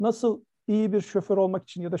nasıl iyi bir şoför olmak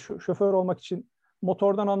için ya da şoför olmak için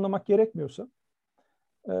motordan anlamak gerekmiyorsa,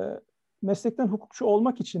 meslekten hukukçu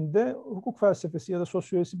olmak için de hukuk felsefesi ya da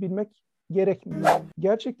sosyolojisi bilmek gerekmiyor.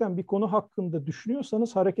 Gerçekten bir konu hakkında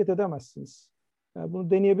düşünüyorsanız hareket edemezsiniz. Yani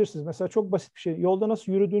bunu deneyebilirsiniz. Mesela çok basit bir şey. Yolda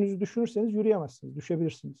nasıl yürüdüğünüzü düşünürseniz yürüyemezsiniz,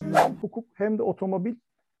 düşebilirsiniz. Hukuk hem de otomobil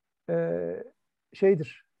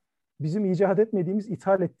şeydir. Bizim icat etmediğimiz,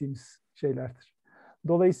 ithal ettiğimiz şeylerdir.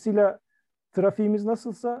 Dolayısıyla trafiğimiz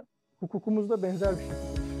nasılsa hukukumuz da benzer bir şey.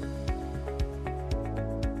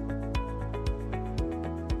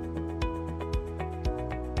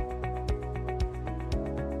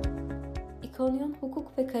 İkonyon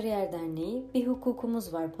Hukuk ve Kariyer Derneği Bir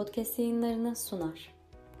Hukukumuz Var podcast yayınlarını sunar.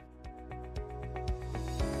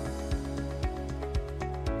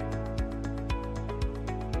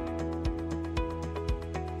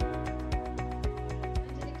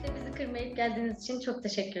 Öncelikle bizi kırmayıp geldiğiniz için çok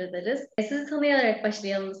teşekkür ederiz. Sizi tanıyarak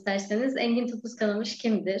başlayalım isterseniz. Engin Topuzkanamış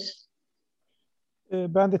kimdir?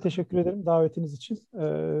 Ben de teşekkür ederim davetiniz için.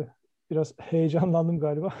 Biraz heyecanlandım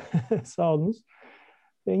galiba. Sağ olunuz.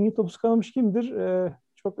 Engin Topuzkanamış kimdir?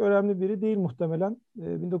 Çok önemli biri değil muhtemelen.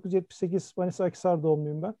 1978 Manisa Akhisar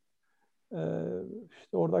doğumluyum ben.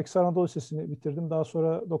 İşte orada Akhisar Anadolu Lisesi'ni bitirdim. Daha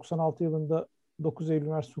sonra 96 yılında 9 Eylül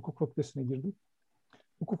Üniversitesi Hukuk Fakültesi'ne girdim.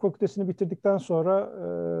 Hukuk Fakültesini bitirdikten sonra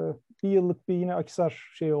bir yıllık bir yine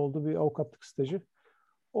Akhisar oldu, bir avukatlık stajı.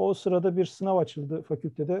 O sırada bir sınav açıldı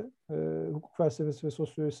fakültede, hukuk felsefesi ve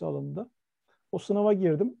sosyolojisi alanında. O sınava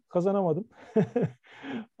girdim, kazanamadım.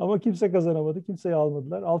 Ama kimse kazanamadı, kimseyi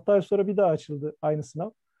almadılar. 6 ay sonra bir daha açıldı aynı sınav.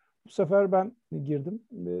 Bu sefer ben girdim.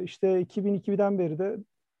 İşte 2002'den beri de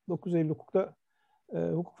 9 Eylül Hukuk'ta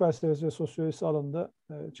hukuk felsefesi ve sosyolojisi alanında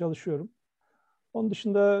çalışıyorum. Onun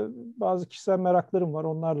dışında bazı kişisel meraklarım var,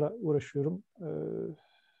 onlarla uğraşıyorum.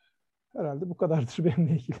 Herhalde bu kadardır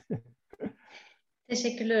benimle ilgili.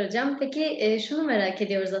 Teşekkürler hocam. Peki şunu merak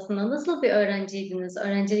ediyoruz aslında. Nasıl bir öğrenciydiniz?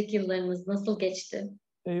 Öğrencilik yıllarınız nasıl geçti?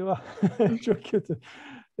 Eyvah, çok kötü.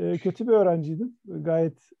 Kötü bir öğrenciydim.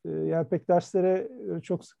 Gayet yani pek derslere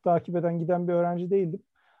çok sık takip eden giden bir öğrenci değildim.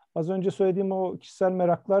 Az önce söylediğim o kişisel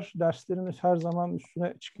meraklar derslerin her zaman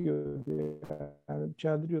üstüne çıkıyor diye yani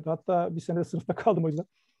çeldiriyordu. Hatta bir sene sınıfta kaldım o yüzden.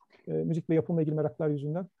 Müzik ve yapımla ilgili meraklar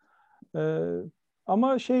yüzünden.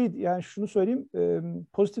 Ama yani şunu söyleyeyim,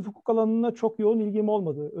 pozitif hukuk alanına çok yoğun ilgim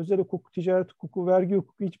olmadı. Özel hukuk, ticaret hukuku, vergi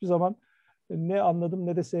hukuku hiçbir zaman ne anladım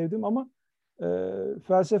ne de sevdim ama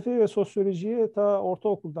felsefe ve sosyolojiye ta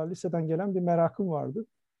ortaokuldan, liseden gelen bir merakım vardı.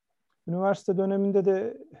 Üniversite döneminde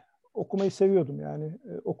de okumayı seviyordum yani.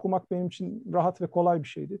 Okumak benim için rahat ve kolay bir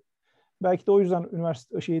şeydi. Belki de o yüzden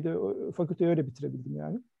fakülteyi öyle bitirebildim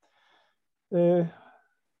yani.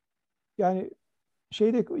 Yani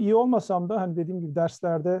iyi olmasam da hani dediğim gibi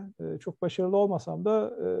derslerde çok başarılı olmasam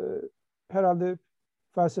da herhalde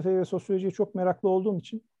felsefe ve sosyolojiye çok meraklı olduğum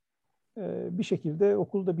için bir şekilde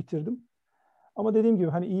okulu da bitirdim. Ama dediğim gibi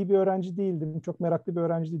hani iyi bir öğrenci değildim, çok meraklı bir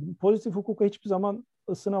öğrenci değildim. Pozitif hukuka hiçbir zaman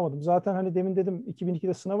ısınamadım. Zaten hani demin dedim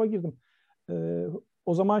 2002'de sınava girdim.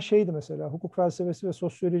 O zaman mesela hukuk felsefesi ve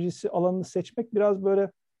sosyolojisi alanını seçmek biraz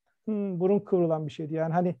böyle burun kıvrılan bir şeydi.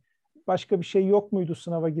 Yani hani başka bir şey yok muydu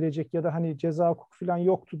sınava girecek ya da hani ceza hukuku falan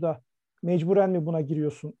yoktu da mecburen mi buna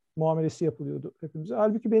giriyorsun muamelesi yapılıyordu hepimize.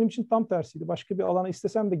 Halbuki benim için tam tersiydi. Başka bir alana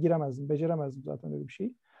istesem de giremezdim, beceremezdim zaten öyle bir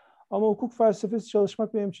şeyi. Ama hukuk felsefesi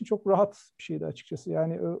çalışmak benim için çok rahat bir şeydi açıkçası.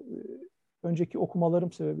 Yani önceki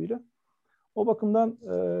okumalarım sebebiyle. O bakımdan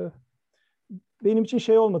benim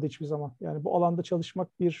için olmadı hiçbir zaman. Yani bu alanda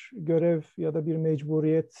çalışmak bir görev ya da bir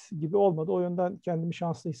mecburiyet gibi olmadı. O yönden kendimi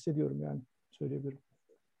şanslı hissediyorum yani söyleyebilirim.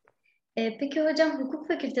 Peki hocam hukuk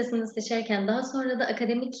fakültesini seçerken daha sonra da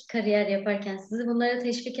akademik kariyer yaparken sizi bunlara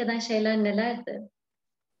teşvik eden şeyler nelerdi?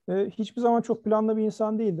 Hiçbir zaman çok planlı bir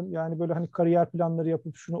insan değildim. Yani böyle hani kariyer planları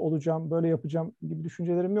yapıp şunu olacağım, böyle yapacağım gibi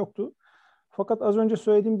düşüncelerim yoktu. Fakat az önce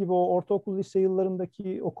söylediğim gibi o ortaokul, lise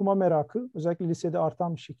yıllarındaki okuma merakı, özellikle lisede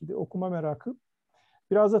artan bir şekilde okuma merakı,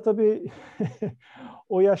 biraz da tabii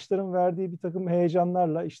o yaşların verdiği bir takım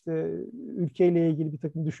heyecanlarla işte ülkeyle ilgili bir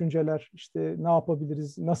takım düşünceler, işte ne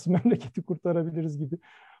yapabiliriz, nasıl memleketi kurtarabiliriz gibi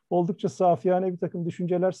oldukça safiyane bir takım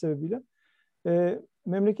düşünceler sebebiyle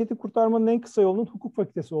memleketi kurtarmanın en kısa yolunun hukuk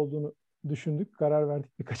fakültesi olduğunu düşündük, karar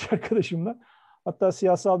verdik birkaç arkadaşımla. Hatta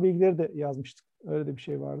siyasal bilgileri de yazmıştık, öyle de bir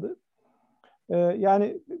şey vardı.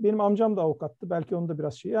 Yani benim amcam da avukattı. Belki onun da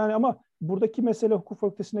biraz yani ama buradaki mesele hukuk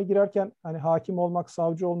fakültesine girerken hani hakim olmak,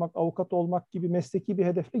 savcı olmak, avukat olmak gibi mesleki bir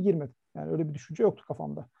hedefle girmedim. Yani öyle bir düşünce yoktu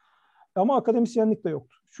kafamda. Ama akademisyenlik de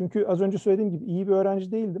yoktu. Çünkü az önce söylediğim gibi iyi bir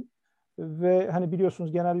öğrenci değildim. Ve hani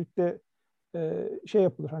biliyorsunuz genellikle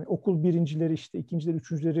yapılır. Hani okul birincileri işte ikincileri,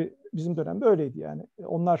 üçüncüleri bizim dönemde öyleydi yani.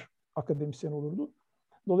 Onlar akademisyen olurdu.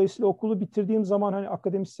 Dolayısıyla okulu bitirdiğim zaman hani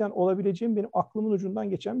akademisyen olabileceğim benim aklımın ucundan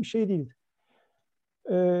geçen bir şey değildi.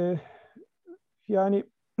 Yani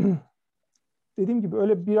dediğim gibi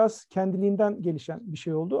öyle biraz kendiliğinden gelişen bir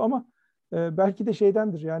şey oldu ama belki de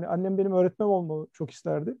şeydendir. Yani annem benim öğretmen olmamı çok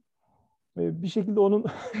isterdi. Bir şekilde onun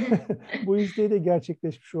bu isteği de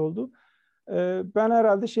gerçekleşmiş oldu. Ben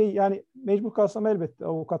herhalde yani mecbur kalsam elbette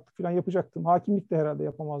avukatlık falan yapacaktım. Hakimlik de herhalde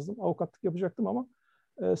yapamazdım. Avukatlık yapacaktım ama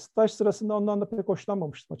staj sırasında ondan da pek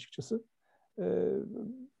hoşlanmamıştım açıkçası. E,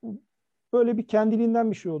 Böyle bir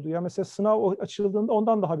kendiliğinden bir şey oldu. Ya mesela sınav açıldığında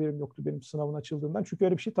ondan da haberim yoktu benim sınavın açıldığından. Çünkü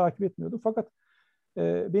öyle bir şey takip etmiyordum. Fakat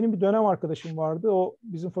benim bir dönem arkadaşım vardı. O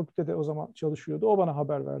bizim fakültede o zaman çalışıyordu. O bana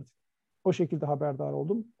haber verdi. O şekilde haberdar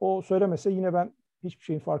oldum. O söylemese yine ben hiçbir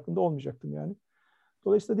şeyin farkında olmayacaktım yani.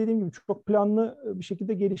 Dolayısıyla dediğim gibi çok planlı bir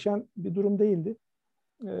şekilde gelişen bir durum değildi.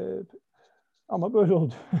 Ama böyle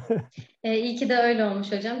oldu. İyi ki de öyle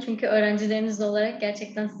olmuş hocam. Çünkü öğrencileriniz olarak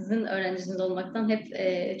gerçekten sizin öğrenciniz olmaktan hep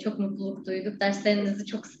çok mutluluk duyduk. Derslerinizi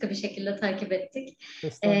çok sıkı bir şekilde takip ettik.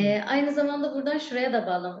 Estağfurullah. Aynı zamanda buradan şuraya da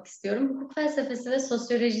bağlamak istiyorum. Hukuk felsefesi ve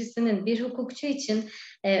sosyolojisinin bir hukukçu için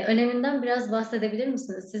öneminden biraz bahsedebilir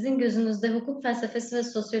misiniz? Sizin gözünüzde hukuk felsefesi ve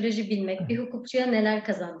sosyoloji bilmek bir hukukçuya neler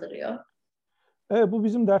kazandırıyor? Evet, bu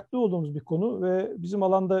bizim dertli olduğumuz bir konu ve bizim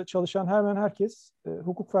alanda çalışan hemen herkes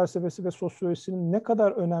hukuk felsefesi ve sosyolojisinin ne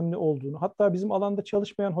kadar önemli olduğunu, hatta bizim alanda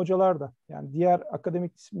çalışmayan hocalar da, yani diğer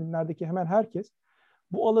akademik disiplinlerdeki hemen herkes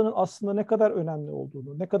bu alanın aslında ne kadar önemli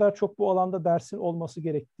olduğunu, ne kadar çok bu alanda dersin olması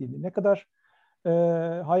gerektiğini, ne kadar e,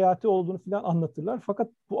 hayati olduğunu filan anlatırlar.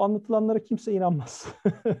 Fakat bu anlatılanlara kimse inanmaz.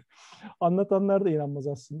 Anlatanlar da inanmaz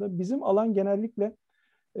aslında. Bizim alan genellikle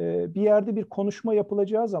bir yerde bir konuşma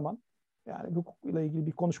yapılacağı zaman, yani hukukla ilgili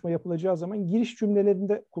bir konuşma yapılacağı zaman giriş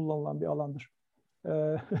cümlelerinde kullanılan bir alandır.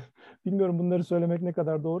 E, Bilmiyorum bunları söylemek ne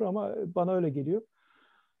kadar doğru ama bana öyle geliyor.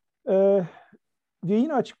 E, Ve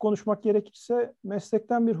yine açık konuşmak gerekirse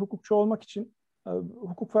meslekten bir hukukçu olmak için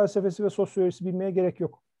hukuk felsefesi ve sosyolojisi bilmeye gerek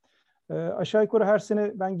yok. Aşağı yukarı her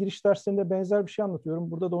sene ben giriş derslerinde benzer bir şey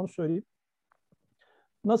anlatıyorum. Burada da onu söyleyeyim.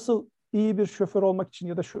 Nasıl iyi bir şoför olmak için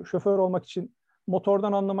ya da şoför olmak için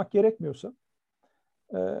motordan anlamak gerekmiyorsa,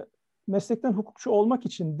 e, meslekten hukukçu olmak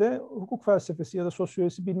için de hukuk felsefesi ya da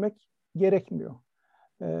sosyolojisi bilmek gerekmiyor.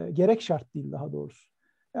 Gerek şart değil daha doğrusu.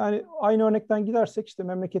 Yani aynı örnekten gidersek işte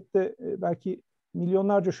memlekette belki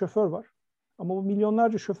milyonlarca şoför var. Ama bu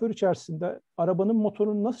milyonlarca şoför içerisinde arabanın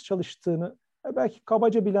motorunun nasıl çalıştığını belki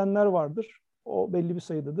kabaca bilenler vardır. O belli bir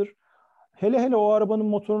sayıdadır. Hele hele o arabanın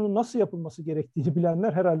motorunun nasıl yapılması gerektiğini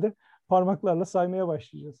bilenler herhalde parmaklarla saymaya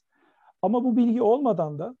başlayacağız. Ama bu bilgi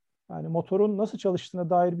olmadan da, yani motorun nasıl çalıştığına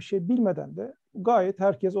dair bir şey bilmeden de gayet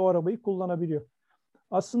herkes o arabayı kullanabiliyor.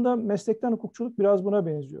 Aslında meslekten hukukçuluk biraz buna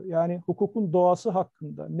benziyor. Yani hukukun doğası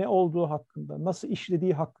hakkında, ne olduğu hakkında, nasıl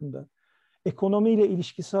işlediği hakkında, ekonomiyle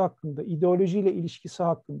ilişkisi hakkında, ideolojiyle ilişkisi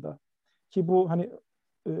hakkında, ki bu hani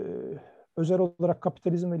e, özel olarak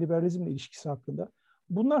kapitalizm ve liberalizmle ilişkisi hakkında.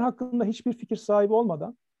 Bunlar hakkında hiçbir fikir sahibi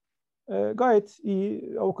olmadan gayet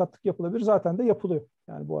iyi avukatlık yapılabilir. Zaten de yapılıyor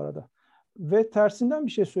yani bu arada. Ve tersinden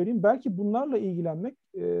bir şey söyleyeyim. Belki bunlarla ilgilenmek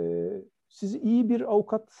sizi iyi bir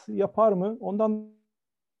avukat yapar mı? Ondan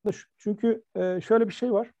da çünkü şöyle bir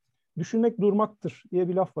şey var. Düşünmek durmaktır diye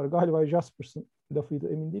bir laf var. Galiba Jaspers'ın lafıydı,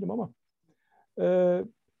 emin değilim ama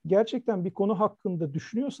gerçekten bir konu hakkında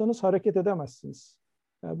düşünüyorsanız hareket edemezsiniz.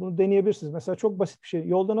 Yani bunu deneyebilirsiniz. Mesela çok basit bir şey.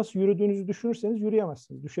 Yolda nasıl yürüdüğünüzü düşünürseniz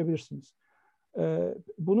yürüyemezsiniz, düşebilirsiniz.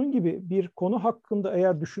 Bunun gibi bir konu hakkında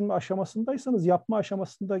eğer düşünme aşamasındaysanız yapma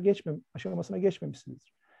aşamasına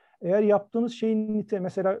geçmemişsinizdir. Eğer yaptığınız şeyin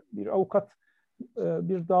mesela bir avukat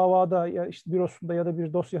bir davada ya işte bürosunda ya da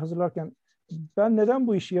bir dosya hazırlarken ben neden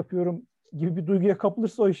bu işi yapıyorum gibi bir duyguya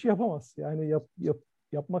kapılırsa o işi yapamaz. Yani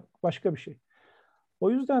yapmak başka bir şey.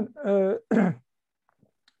 O yüzden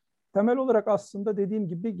temel olarak aslında dediğim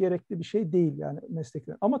gibi gerekli bir şey değil yani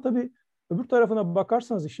meslekler. Ama tabii öbür tarafına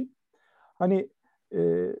bakarsanız işin hani e,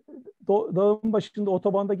 dağın başında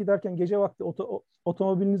otobanda giderken gece vakti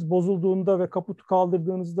otomobiliniz bozulduğunda ve kaputu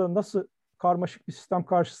kaldırdığınızda nasıl karmaşık bir sistem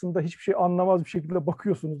karşısında hiçbir şey anlamaz bir şekilde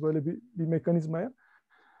bakıyorsunuz böyle bir mekanizmaya.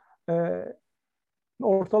 E,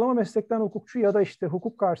 Ortalama meslekten hukukçu ya da işte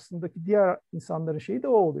hukuk karşısındaki diğer insanların şeyi de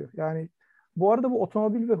o oluyor. Yani bu arada bu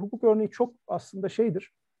otomobil ve hukuk örneği çok aslında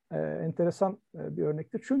şeydir, enteresan bir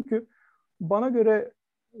örnektir. Çünkü bana göre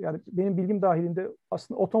yani benim bilgim dahilinde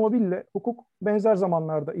aslında otomobille hukuk benzer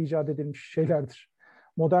zamanlarda icat edilmiş şeylerdir.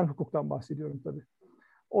 Modern hukuktan bahsediyorum tabii.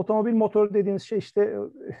 Otomobil motoru dediğiniz şey işte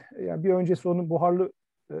yani bir öncesi onun buharlı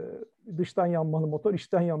e, dıştan yanmalı motor,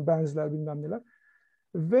 içten yan benzinler bilmem neler.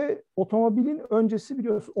 Ve otomobilin öncesi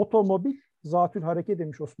biliyorsunuz otomobil zatül hareket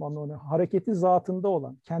demiş Osmanlı ona. Hareketi zatında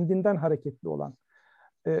olan, kendinden hareketli olan.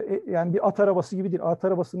 Yani bir at arabası gibi değil. At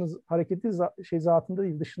arabasının hareketi zatında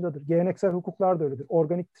değil, dışındadır. Geleneksel hukuklar da öyledir,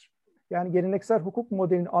 organiktir. Yani geleneksel hukuk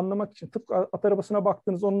modelini anlamak için, tıpkı at arabasına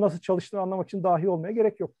baktığınız, onun nasıl çalıştığını anlamak için dahi olmaya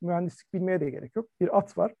gerek yok. Mühendislik bilmeye de gerek yok. Bir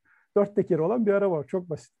at var, 4 tekeri olan bir araba var. Çok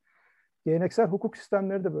basit. Geleneksel hukuk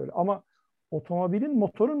sistemleri de böyle. Ama otomobilin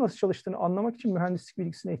motorun nasıl çalıştığını anlamak için mühendislik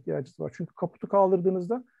bilgisine ihtiyacınız var. Çünkü kaputu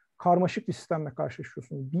kaldırdığınızda karmaşık bir sistemle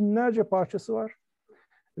karşılaşıyorsunuz. Binlerce parçası var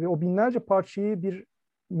ve o binlerce parçayı bir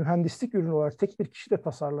mühendislik ürünü olarak tek bir kişi de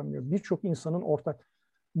tasarlamıyor. Birçok insanın ortak.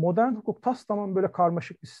 Modern hukuk tamam böyle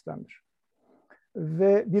karmaşık bir sistemdir.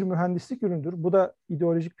 Ve bir mühendislik üründür. Bu da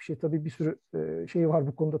ideolojik bir şey. Tabii bir sürü şey var,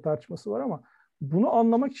 bu konuda tartışması var ama bunu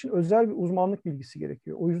anlamak için özel bir uzmanlık bilgisi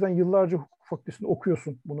gerekiyor. O yüzden yıllarca hukuk fakültesinde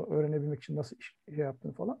okuyorsun bunu öğrenebilmek için nasıl şey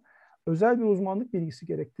yaptığını falan. Özel bir uzmanlık bilgisi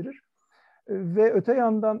gerektirir. Ve öte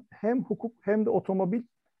yandan hem hukuk hem de otomobil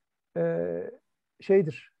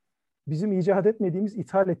şeydir. Bizim icat etmediğimiz,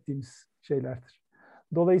 ithal ettiğimiz şeylerdir.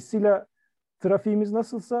 Dolayısıyla trafiğimiz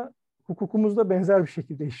nasılsa hukukumuz da benzer bir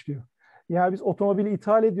şekilde işliyor. Yani biz otomobili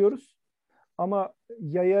ithal ediyoruz ama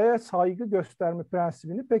yayaya saygı gösterme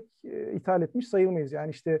prensibini pek ithal etmiş sayılmayız. Yani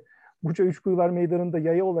işte Buca Üçkuyular Meydanı'nda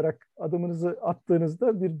yaya olarak adımınızı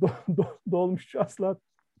attığınızda bir dolmuşçu asla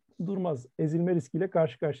durmaz. Ezilme riskiyle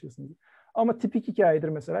karşı karşıyasınız. Ama tipik hikayedir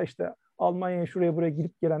mesela, işte Almanya'ya şuraya buraya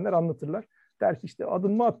gidip gelenler anlatırlar. Der ki işte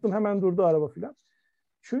adımımı attım hemen durdu araba filan.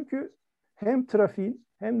 Çünkü hem trafiğin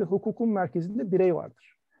hem de hukukun merkezinde birey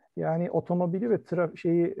vardır. Yani otomobili ve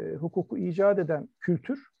hukuku icat eden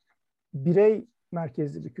kültür birey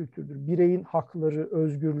merkezli bir kültürdür. Bireyin hakları,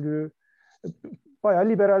 özgürlüğü, bayağı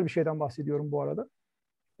liberal bir şeyden bahsediyorum bu arada.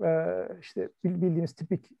 İşte bildiğiniz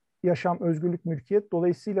tipik yaşam, özgürlük, mülkiyet.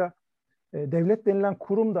 Dolayısıyla devlet denilen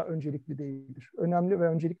kurum da öncelikli değildir. Önemli ve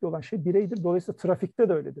öncelikli olan şey bireydir. Dolayısıyla trafikte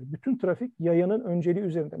de öyledir. Bütün trafik yayanın önceliği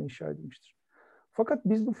üzerinden inşa edilmiştir. Fakat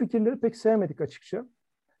biz bu fikirleri pek sevmedik açıkça.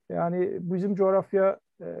 Yani bizim coğrafya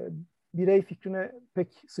birey fikrine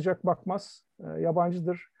pek sıcak bakmaz,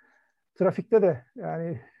 yabancıdır. Trafikte de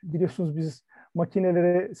yani biliyorsunuz biz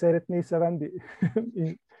makineleri seyretmeyi seven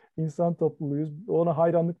bir insan topluluğuyuz. Ona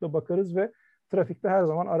hayranlıkla bakarız ve trafikte her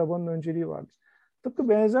zaman arabanın önceliği vardır. Tıpkı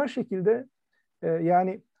benzer şekilde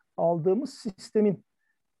yani aldığımız sistemin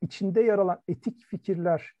içinde yer alan etik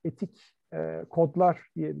fikirler, etik kodlar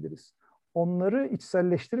diyebiliriz. Onları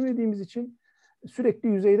içselleştirmediğimiz için sürekli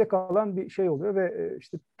yüzeyde kalan bir şey oluyor ve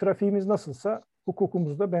işte trafiğimiz nasılsa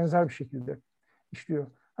hukukumuz da benzer bir şekilde işliyor.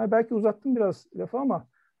 Ha, belki uzattım biraz lafı ama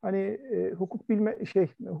hani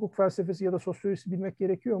hukuk felsefesi ya da sosyolojisi bilmek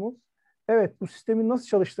gerekiyor mu? Evet, bu sistemin nasıl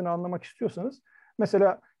çalıştığını anlamak istiyorsanız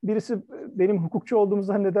mesela birisi, benim hukukçu olduğumu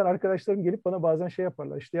zanneden arkadaşlarım gelip bana bazen şey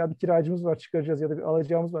yaparlar. İşte ya bir kiracımız var çıkaracağız ya da bir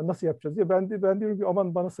alacağımız var nasıl yapacağız diye. Ben diyorum ki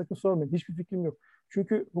aman bana sakın sormayın. Hiçbir fikrim yok.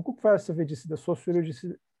 Çünkü hukuk felsefecisi de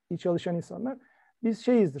sosyolojisi çalışan insanlar biz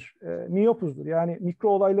şeyizdir, miyopuzdur. Yani mikro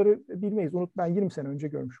olayları bilmeyiz. Ben 20 sene önce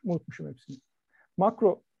görmüşüm, unutmuşum hepsini.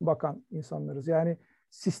 Makro bakan insanlarız. Yani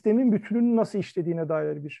sistemin bütününün nasıl işlediğine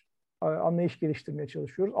dair bir anlayış geliştirmeye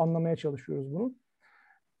çalışıyoruz, anlamaya çalışıyoruz bunu.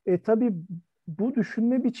 Tabii bu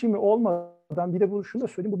düşünme biçimi olmadan, bir de şunu da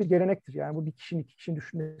söyleyeyim, bu bir gelenektir. Yani bu bir kişinin iki kişinin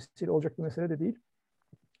düşünmesiyle olacak bir mesele de değil.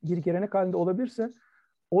 Bir gelenek halinde olabilirse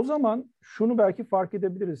o zaman şunu belki fark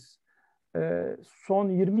edebiliriz. Son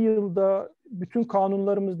 20 yılda bütün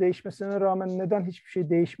kanunlarımız değişmesine rağmen neden hiçbir şey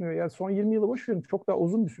değişmiyor? Yani son 20 yılı boş verin, çok daha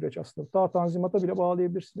uzun bir süreç aslında. Daha tanzimata bile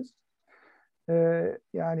bağlayabilirsiniz.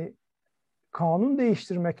 Yani kanun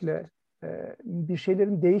değiştirmekle bir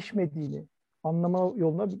şeylerin değişmediğini anlama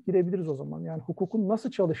yoluna girebiliriz o zaman. Yani hukukun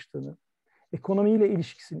nasıl çalıştığını, ekonomiyle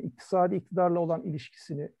ilişkisini, iktisadi iktidarla olan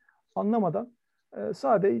ilişkisini anlamadan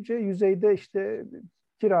sadece yüzeyde işte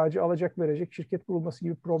kiracı, alacak verecek, şirket kurulması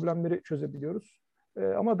gibi problemleri çözebiliyoruz.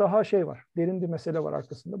 Ama daha şey var, derin bir mesele var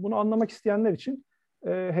arkasında. Bunu anlamak isteyenler için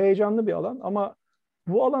heyecanlı bir alan ama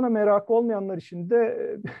bu alana merakı olmayanlar için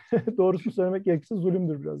de doğrusunu söylemek gerekirse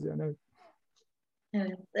zulümdür biraz yani. Evet.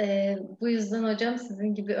 Evet, bu yüzden hocam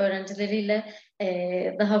sizin gibi öğrencileriyle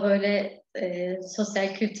daha böyle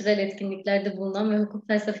sosyal kültürel etkinliklerde bulunan ve hukuk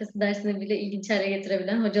felsefesi dersini bile ilginç hale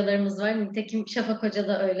getirebilen hocalarımız var. Nitekim Şafak Hoca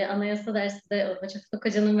da öyle. Anayasa dersi de Şafak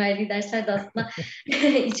Hoca'nın verdiği dersler de aslında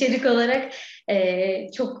içerik olarak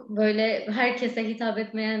çok böyle herkese hitap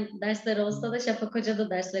etmeyen dersler olsa da Şafak Hoca da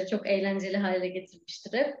dersleri çok eğlenceli hale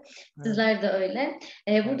getirmiştir hep. Sizler de öyle.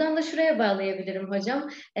 Buradan da şuraya bağlayabilirim hocam.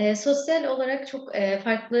 Sosyal olarak çok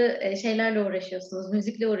farklı şeylerle uğraşıyorsunuz.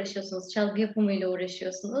 Müzikle uğraşıyorsunuz, çalgı yapımıyla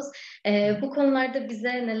uğraşıyorsunuz. Bu konularda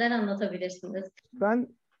bize neler anlatabilirsiniz? Ben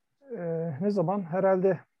ne zaman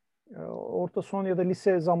herhalde orta son ya da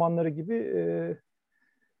lise zamanları gibi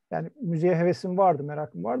Yani müziğe hevesim vardı,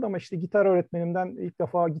 merakım vardı ama işte gitar öğretmenimden ilk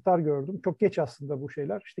defa gitar gördüm. Çok geç aslında bu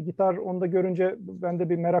şeyler. İşte gitar, onu da görünce bende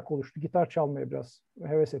bir merak oluştu. Gitar çalmaya biraz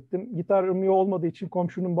heves ettim. Gitarım iyi olmadığı için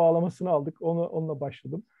komşunun bağlamasını aldık. Onunla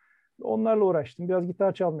başladım. Onlarla uğraştım. Biraz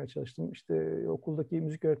gitar çalmaya çalıştım. İşte okuldaki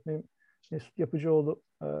müzik öğretmenim Mesut Yapıcıoğlu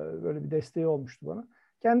böyle bir desteği olmuştu bana.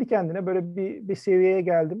 Kendi kendine böyle bir seviyeye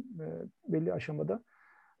geldim belli aşamada.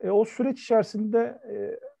 O süreç içerisinde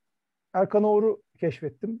Erkan Oğur'u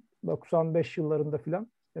keşfettim. 95 yıllarında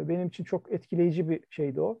filan. Benim için çok etkileyici bir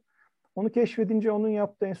şeydi o. Onu keşfedince onun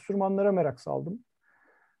yaptığı enstrümanlara merak saldım.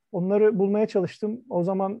 Onları bulmaya çalıştım. O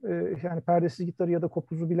zaman yani perdesiz gitarı ya da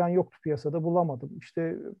kopuzu bilen yoktu piyasada, bulamadım.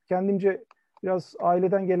 İşte kendimce biraz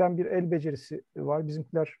aileden gelen bir el becerisi var.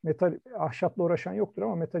 Bizimkiler metal, ahşapla uğraşan yoktur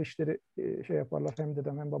ama metal işleri şey yaparlar, hem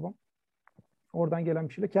dedem hem babam. Oradan gelen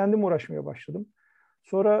bir şeyle kendim uğraşmaya başladım.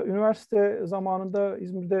 Sonra üniversite zamanında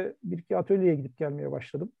İzmir'de bir iki atölyeye gidip gelmeye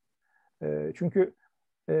başladım. Çünkü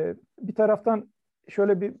bir taraftan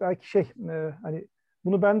şöyle bir belki hani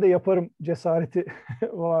bunu ben de yaparım cesareti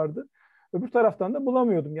vardı. Öbür taraftan da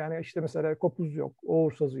bulamıyordum. Yani işte mesela kopuz yok,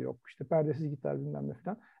 oğur sazı yok, işte perdesiz gitar bilmem ne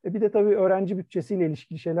falan. Bir de tabii öğrenci bütçesiyle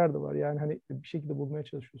ilişkili şeyler de var. Yani hani bir şekilde bulmaya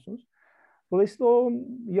çalışıyorsunuz. Dolayısıyla o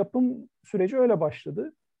yapım süreci öyle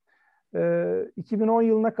başladı. 2010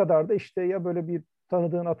 yılına kadar da işte ya böyle bir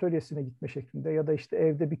tanıdığın atölyesine gitme şeklinde ya da işte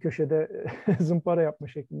evde bir köşede zımpara yapma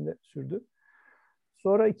şeklinde sürdü.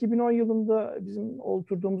 Sonra 2010 yılında bizim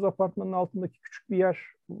oturduğumuz apartmanın altındaki küçük bir yer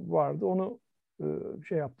vardı. Onu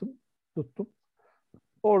şey yaptım, tuttum.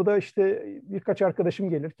 Orada işte birkaç arkadaşım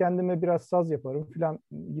gelir, kendime biraz saz yaparım falan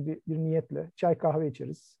gibi bir niyetle çay kahve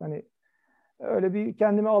içeriz. Hani öyle bir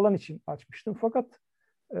kendime alan için açmıştım. Fakat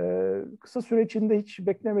kısa süre içinde hiç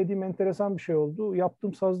beklemediğim enteresan bir şey oldu.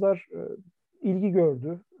 Yaptığım sazlar ilgi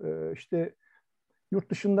gördü. İşte yurt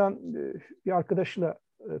dışından bir arkadaşla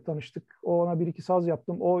tanıştık. O, ona bir iki saz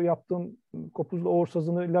yaptım. O yaptığım kopuzlu oğur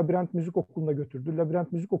sazını Labirent Müzik Okulu'na götürdü.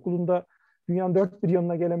 Labirent Müzik Okulu'nda dünyanın dört bir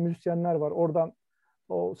yanına gelen müzisyenler var. Oradan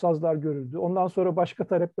o sazlar görüldü. Ondan sonra başka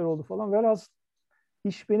talepler oldu falan. Velhasıl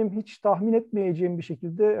iş benim hiç tahmin etmeyeceğim bir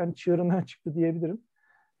şekilde yani çığırından çıktı diyebilirim.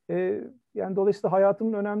 Yani dolayısıyla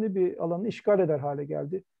hayatımın önemli bir alanını işgal eder hale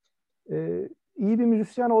geldi. İyi bir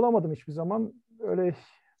müzisyen olamadım hiçbir zaman. Öyle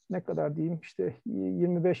ne kadar diyeyim işte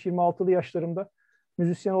 25-26'lı yaşlarımda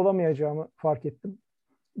müzisyen olamayacağımı fark ettim.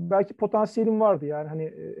 Belki potansiyelim vardı yani hani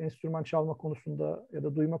enstrüman çalma konusunda ya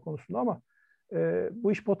da duyma konusunda ama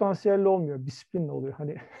bu iş potansiyelle olmuyor, disiplinle oluyor.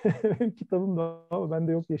 Hani benim kitabım da ama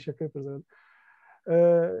bende yok diye şaka yapıyoruz.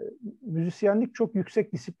 E, Müzisyenlik çok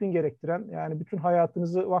yüksek disiplin gerektiren, yani bütün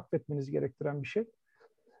hayatınızı vakfetmeniz gerektiren bir şey.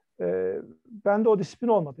 Ben de o disiplin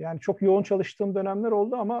olmadı. Yani çok yoğun çalıştığım dönemler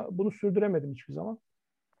oldu ama bunu sürdüremedim hiçbir zaman.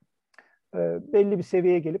 Belli bir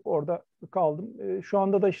seviyeye gelip orada kaldım. Şu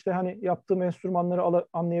anda da işte hani yaptığım enstrümanları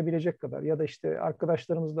anlayabilecek kadar ya da işte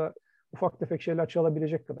arkadaşlarımızla ufak tefek şeyler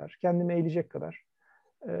çalabilecek kadar, kendimi eğilecek kadar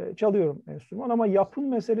çalıyorum enstrüman. Ama yapım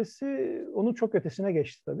meselesi onun çok ötesine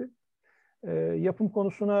geçti tabii. Yapım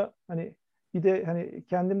konusuna hani bir de hani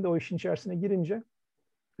kendim de o işin içerisine girince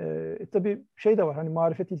tabii şey de var, hani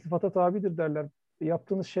marifet iltifata tabidir derler.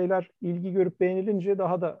 Yaptığınız şeyler ilgi görüp beğenilince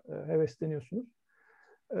daha da hevesleniyorsunuz.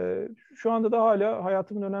 Şu anda da hala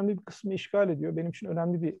hayatımın önemli bir kısmını işgal ediyor. Benim için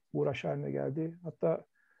önemli bir uğraş haline geldi. Hatta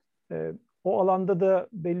e, o alanda da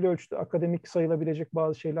belli ölçüde akademik sayılabilecek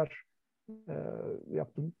bazı şeyler e,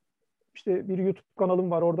 yaptım. İşte bir YouTube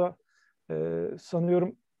kanalım var. Orada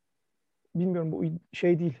sanıyorum, bilmiyorum bu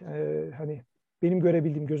şey değil, hani benim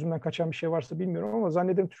görebildiğim, gözümden kaçan bir şey varsa bilmiyorum ama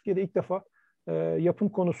zannederim Türkiye'de ilk defa yapım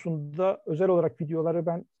konusunda özel olarak videoları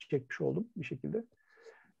ben çekmiş oldum bir şekilde.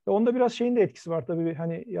 Ve onda biraz şeyin de etkisi var tabii,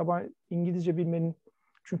 hani yabancı İngilizce bilmenin.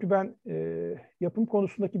 Çünkü ben yapım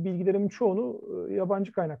konusundaki bilgilerimin çoğunu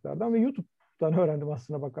yabancı kaynaklardan ve YouTube'dan öğrendim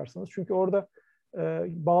aslına bakarsanız. Çünkü orada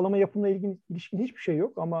bağlama yapımla ilişkin hiçbir şey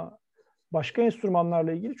yok ama başka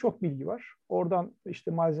enstrümanlarla ilgili çok bilgi var. Oradan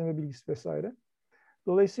işte malzeme bilgisi vesaire.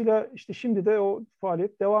 Dolayısıyla işte şimdi de o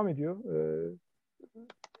faaliyet devam ediyor.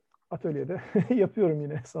 Atölyede yapıyorum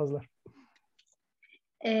yine sazlar.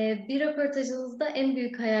 Bir röportajınızda en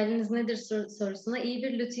büyük hayaliniz nedir sorusuna iyi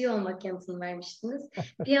bir lüthiye olmak yanıtını vermiştiniz.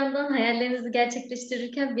 Bir yandan hayallerinizi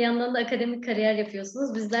gerçekleştirirken bir yandan da akademik kariyer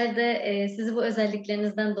yapıyorsunuz. Bizler de sizi bu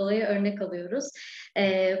özelliklerinizden dolayı örnek alıyoruz.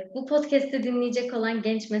 Bu podcast'i dinleyecek olan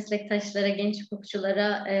genç meslektaşlara, genç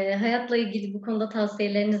hukukçulara hayatla ilgili bu konuda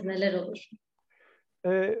tavsiyeleriniz neler olur?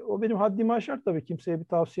 O benim haddimi aşar tabii. Kimseye bir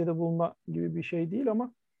tavsiyede bulunma gibi bir şey değil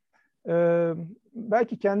ama e,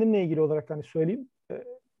 belki kendimle ilgili olarak hani söyleyeyim.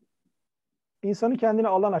 İnsanın kendine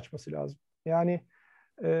alan açması lazım. Yani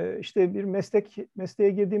İşte bir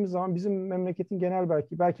mesleğe girdiğimiz zaman bizim memleketin genel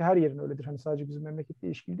belki her yerin öyledir. Hani sadece bizim memleketle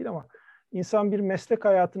ilişkili değil ama insan bir meslek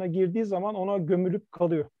hayatına girdiği zaman ona gömülüp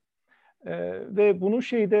kalıyor. Ve bunun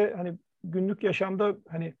hani günlük yaşamda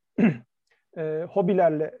hani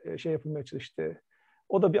hobilerle şey yapılmaya çalıştı.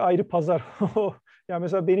 O da bir ayrı pazar. Yani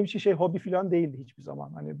mesela benim için hobi falan değildi hiçbir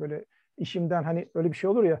zaman. Hani böyle işimden hani öyle bir şey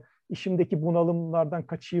olur ya, işimdeki bunalımlardan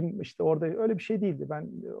kaçayım işte orada, öyle bir şey değildi.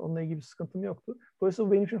 Ben onunla ilgili bir sıkıntım yoktu. Dolayısıyla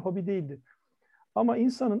bu benim için hobi değildi. Ama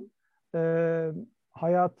insanın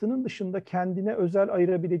hayatının dışında kendine özel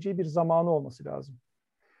ayırabileceği bir zamanı olması lazım.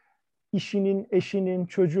 İşinin, eşinin,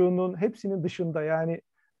 çocuğunun hepsinin dışında, yani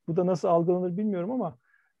bu da nasıl algılanır bilmiyorum ama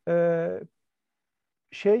e,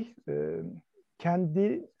 şey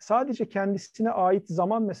sadece kendisine ait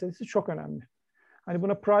zaman meselesi çok önemli. Hani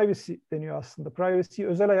buna privacy deniyor aslında. Privacy'yi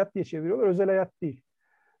özel hayat diye çeviriyorlar. Özel hayat değil.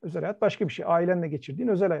 Özel hayat başka bir şey. Ailenle geçirdiğin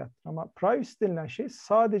özel hayat. Ama privacy denilen şey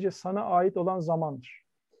sadece sana ait olan zamandır.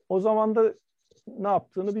 O zamanda ne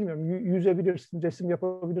yaptığını bilmiyorum. Yüzebilirsin, resim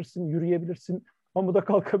yapabilirsin, yürüyebilirsin, amuda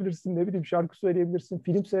kalkabilirsin, ne bileyim şarkı söyleyebilirsin,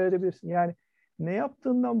 film seyredebilirsin. Yani ne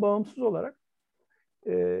yaptığından bağımsız olarak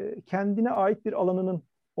kendine ait bir alanının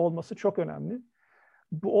olması çok önemli.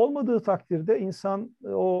 Bu olmadığı takdirde insan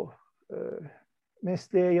o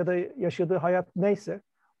mesleğe ya da yaşadığı hayat neyse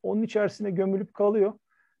onun içerisine gömülüp kalıyor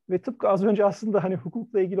ve tıpkı az önce aslında hani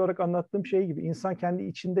hukukla ilgili olarak anlattığım şey gibi, insan kendi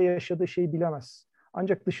içinde yaşadığı şeyi bilemez.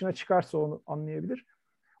 Ancak dışına çıkarsa onu anlayabilir.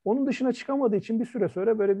 Onun dışına çıkamadığı için bir süre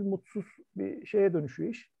sonra böyle bir mutsuz bir şeye dönüşüyor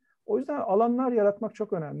iş. O yüzden alanlar yaratmak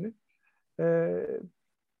çok önemli.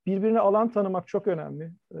 Birbirine alan tanımak çok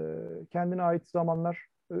önemli. Kendine ait zamanlar.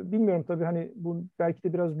 Bilmiyorum tabii, hani bu belki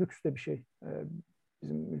de biraz lüks de bir şey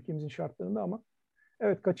bizim ülkemizin şartlarında ama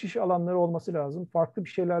evet, kaçış alanları olması lazım. Farklı bir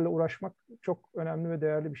şeylerle uğraşmak çok önemli ve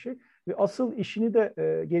değerli bir şey. Ve asıl işini de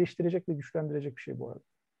geliştirecek ve güçlendirecek bir şey bu arada.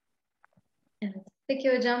 Evet.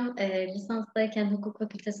 Peki hocam, lisanstayken hukuk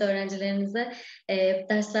fakültesi öğrencilerinize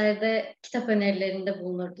derslerde kitap önerilerinde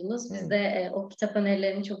bulunurdunuz. Biz de o kitap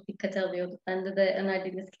önerilerini çok dikkate alıyorduk. Bende de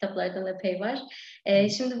önerdiğiniz kitaplardan epey var.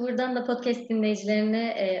 Şimdi buradan da podcast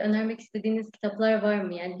dinleyicilerine önermek istediğiniz kitaplar var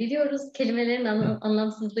mı? Yani biliyoruz, kelimelerin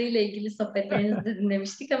anlamsızlığıyla ilgili sohbetlerinizi de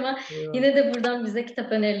dinlemiştik ama yine de buradan bize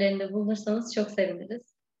kitap önerilerinde bulunursanız çok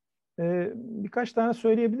seviniriz. Birkaç tane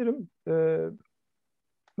söyleyebilirim.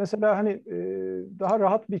 Mesela hani daha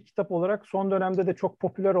rahat bir kitap olarak son dönemde de çok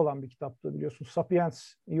popüler olan bir kitaptı, biliyorsun.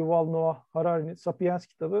 Sapiens Yuval Noah Harari'nin Sapiens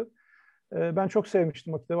kitabı. Ben çok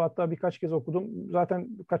sevmiştim o kitabı. Hatta birkaç kez okudum. Zaten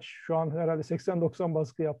şu an herhalde 80-90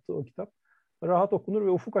 baskı yaptı o kitap. Rahat okunur ve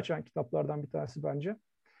ufuk açan kitaplardan bir tanesi bence.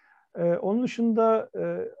 Onun dışında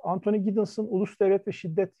Anthony Giddens'ın Ulus Devlet ve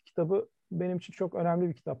Şiddet kitabı benim için çok önemli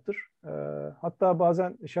bir kitaptır. Hatta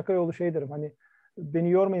bazen şaka yolu şey derim, hani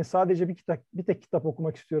beni yormayın, sadece bir tek kitap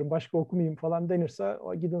okumak istiyorum, başka okumayayım falan denirse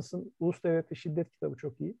Giddens'ın Ulus Devlet ve Şiddet kitabı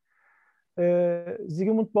çok iyi.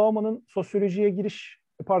 Zygmunt Bauman'ın Sosyolojik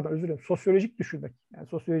Düşünmek. Yani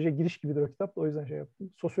sosyolojiye giriş gibidir o kitap da, o yüzden şey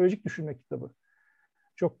yaptım. Sosyolojik Düşünmek kitabı.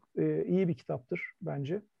 Çok iyi bir kitaptır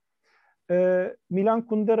bence. Milan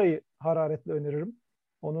Kundera'yı hararetle öneririm.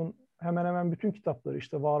 Onun hemen hemen bütün kitapları,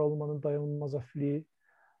 işte Var Olmanın Dayanılmaz Hafifliği,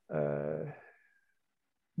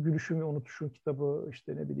 Gülüşün ve Unutuşun kitabı,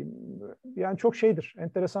 işte ne bileyim, yani çok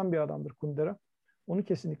enteresan bir adamdır Kundera. Onu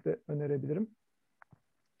kesinlikle önerebilirim.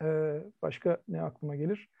 Başka ne aklıma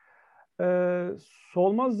gelir?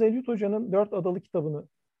 Solmaz Zelyüt Hoca'nın Dört Adalı kitabını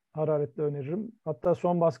hararetle öneririm. Hatta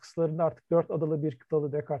son baskılarında artık Dört Adalı Bir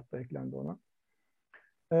Kıtalı Descartes da eklendi ona.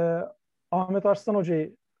 Ahmet Arslan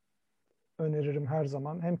Hoca'yı öneririm her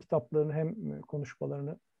zaman. Hem kitaplarını hem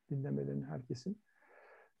konuşmalarını dinlemelerini herkesin.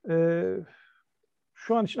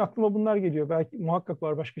 Şu an için aklıma bunlar geliyor. Belki muhakkak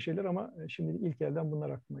var başka şeyler ama şimdi ilk elden bunlar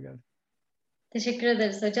aklıma geldi. Teşekkür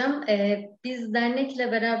ederiz hocam. Biz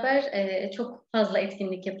dernekle beraber çok fazla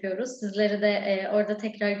etkinlik yapıyoruz. Sizleri de orada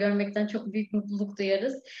tekrar görmekten çok büyük mutluluk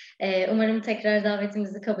duyarız. Umarım tekrar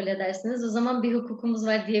davetimizi kabul edersiniz. O zaman bir hukukumuz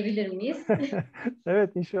var diyebilir miyiz?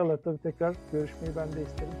 Evet, inşallah. Tabii tekrar görüşmeyi ben de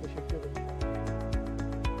isterim. Teşekkür ederim.